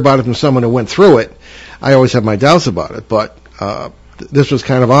 unless I hear about it from someone who went through it, I always have my doubts about it. But this was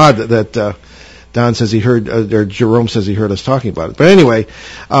kind of odd that Don says he heard, or Jerome says he heard us talking about it. But anyway,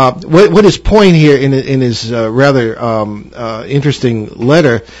 what his point here in his rather interesting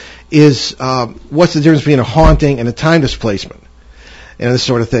letter is what's the difference between a haunting and a time displacement? And this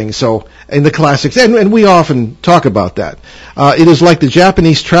sort of thing. So, in the classics, and we often talk about that. It is like the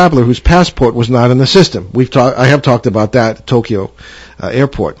Japanese traveler whose passport was not in the system. I have talked about that at Tokyo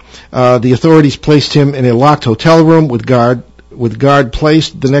Airport. The authorities placed him in a locked hotel room with guard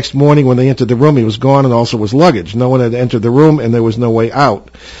placed. The next morning when they entered the room, he was gone, and also his luggage. No one had entered the room, and there was no way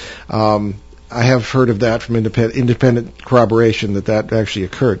out. I have heard of that from independent corroboration that actually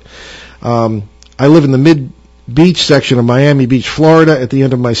occurred. I live in the mid-beach section of Miami Beach, Florida. At the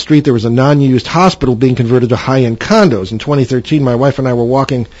end of my street, there was a non-used hospital being converted to high-end condos. In 2013, my wife and I were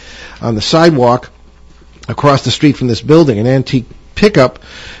walking on the sidewalk across the street from this building. An antique pickup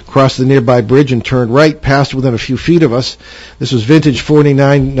crossed the nearby bridge and turned right, passed within a few feet of us. This was vintage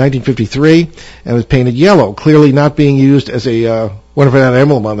 1953, and was painted yellow, clearly not being used as a, what if it had an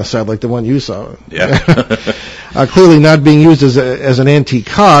emblem on the side like the one you saw? Yeah. Clearly not being used as an antique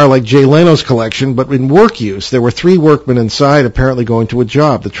car like Jay Leno's collection, but in work use. There were 3 workmen inside, apparently going to a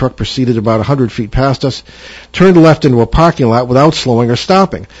job. The truck proceeded about 100 feet past us, turned left into a parking lot without slowing or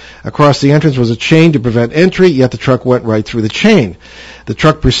stopping. Across the entrance was a chain to prevent entry, yet the truck went right through the chain. The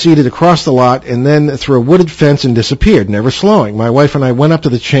truck proceeded across the lot and then through a wooded fence and disappeared, never slowing. My wife and I went up to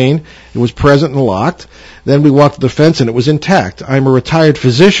the chain. It was present and locked. Then we walked to the fence and it was intact. I'm a retired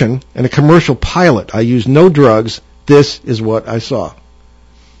physician and a commercial pilot. I use no drugs. This is what I saw.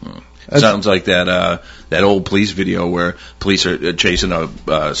 Sounds like that old police video where police are chasing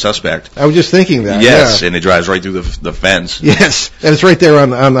a suspect. I was just thinking that. Yes, yeah. and it drives right through the fence. Yes, and it's right there on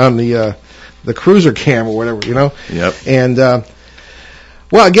the cruiser cam or whatever, you know. Yep. And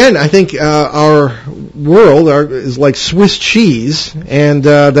well, again, I think our world is like Swiss cheese, and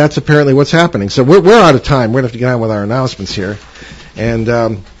that's apparently what's happening. So we're out of time. We're going to have to get on with our announcements here, and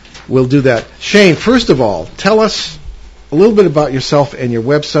we'll do that. Shane, first of all, tell us a little bit about yourself and your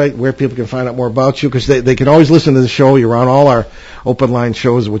website, where people can find out more about you, because they can always listen to the show. You're on all our open line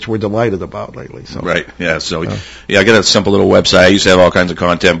shows, which we're delighted about lately. So. Right, yeah. So, I got a simple little website. I used to have all kinds of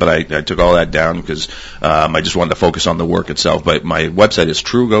content, but I took all that down because I just wanted to focus on the work itself. But my website is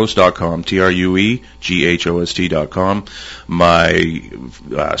trueghost.com, TRUEGHOST.com. My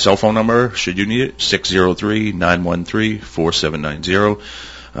cell phone number, should you need it, 603-913-4790.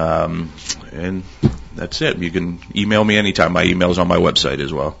 And that's it. You can email me anytime. My email is on my website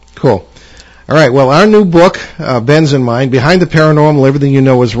as well. Cool. All right. Well, our new book, Ben's in Mind, Behind the Paranormal, Everything You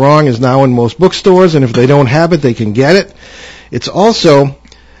Know Is Wrong, is now in most bookstores, and if they don't have it, they can get it. It's also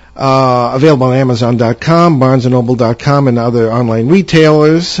available on Amazon.com, BarnesandNoble.com, and other online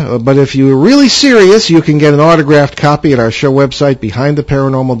retailers. But if you're really serious, you can get an autographed copy at our show website,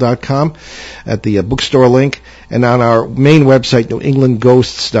 BehindTheParanormal.com, at the bookstore link, and on our main website,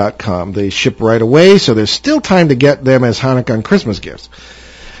 NewEnglandGhosts.com. They ship right away, so there's still time to get them as Hanukkah and Christmas gifts.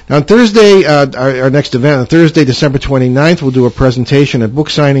 Now, on Thursday, our next event, on Thursday, December 29th, we'll do a presentation at book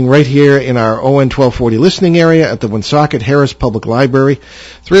signing right here in our ON 1240 listening area at the Woonsocket Harris Public Library,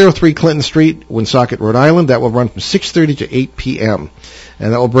 303 Clinton Street, Woonsocket, Rhode Island. That will run from 6:30 to 8 p.m.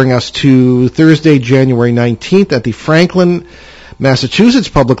 And that will bring us to Thursday, January 19th at the Franklin, Massachusetts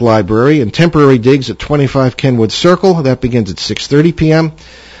Public Library in temporary digs at 25 Kenwood Circle. That begins at 6:30 p.m.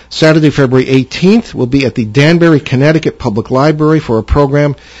 Saturday, February 18th, will be at the Danbury, Connecticut Public Library for a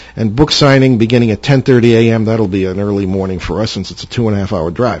program and book signing beginning at 10:30 a.m. That'll be an early morning for us since it's a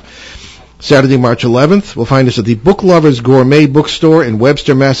 2.5-hour drive. Saturday, March 11th, we'll find us at the Book Lovers Gourmet Bookstore in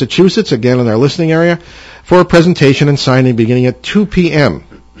Webster, Massachusetts, again in our listening area, for a presentation and signing beginning at 2 p.m.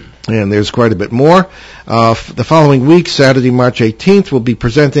 And there's quite a bit more. The following week, Saturday, March 18th, we'll be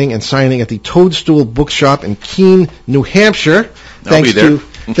presenting and signing at the Toadstool Bookshop in Keene, New Hampshire. I'll be there.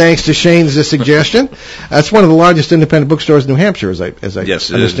 Thanks to Shane's suggestion. That's one of the largest independent bookstores in New Hampshire, as I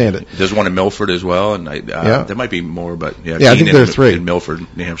understand it. There's one in Milford as well, and there might be more, but I think there are 3 in Milford,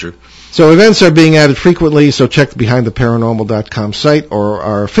 New Hampshire. So events are being added frequently, so check the BehindTheParanormal.com site or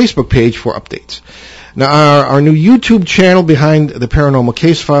our Facebook page for updates. Now, our new YouTube channel, Behind the Paranormal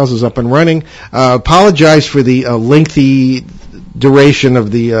Case Files, is up and running. Apologize for the lengthy duration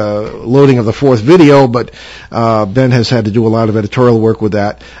of the loading of the 4th video, but Ben has had to do a lot of editorial work with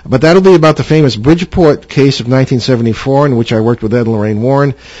that. But that'll be about the famous Bridgeport case of 1974, in which I worked with Ed and Lorraine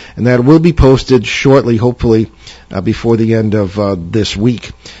Warren, and that will be posted shortly, hopefully, before the end of this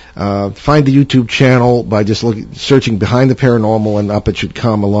week. Find the YouTube channel by just searching Behind the Paranormal, and up it should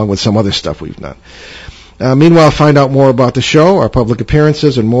come, along with some other stuff we've done. Meanwhile, find out more about the show, our public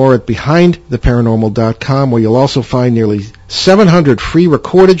appearances, and more at BehindTheParanormal.com, where you'll also find nearly 700 free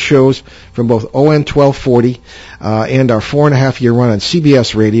recorded shows from both ON 1240 and our 4.5-year run on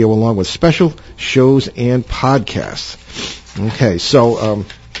CBS Radio, along with special shows and podcasts. Okay, so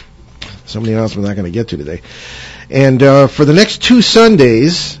somebody else we're not going to get to today. And for the next 2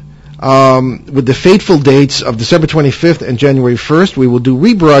 Sundays, with the fateful dates of December 25th and January 1st, we will do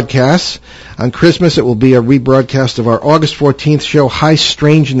rebroadcasts. On Christmas, it will be a rebroadcast of our August 14th show, High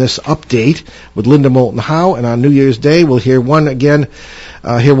Strangeness Update, with Linda Moulton Howe. And on New Year's Day, we'll hear once again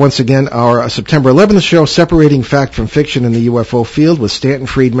our September 11th show, Separating Fact from Fiction in the UFO Field, with Stanton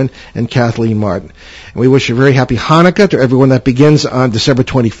Friedman and Kathleen Martin. And we wish a very happy Hanukkah to everyone that begins on December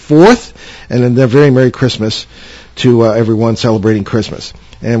 24th, and then a very Merry Christmas to everyone celebrating Christmas.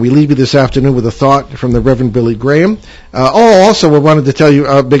 And we leave you this afternoon with a thought from the Reverend Billy Graham. Also, we wanted to tell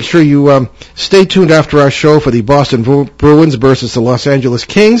you, make sure you stay tuned after our show for the Boston Bruins versus the Los Angeles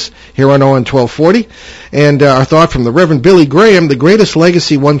Kings here on ON 1240. And our thought from the Reverend Billy Graham: the greatest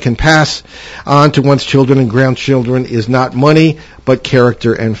legacy one can pass on to one's children and grandchildren is not money, but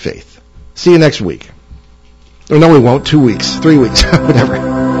character and faith. See you next week. Oh, no, we won't. 2 weeks, 3 weeks, whatever.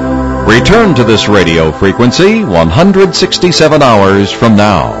 Return to this radio frequency 167 hours from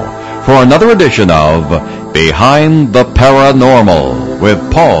now for another edition of Behind the Paranormal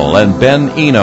with Paul and Ben Eno.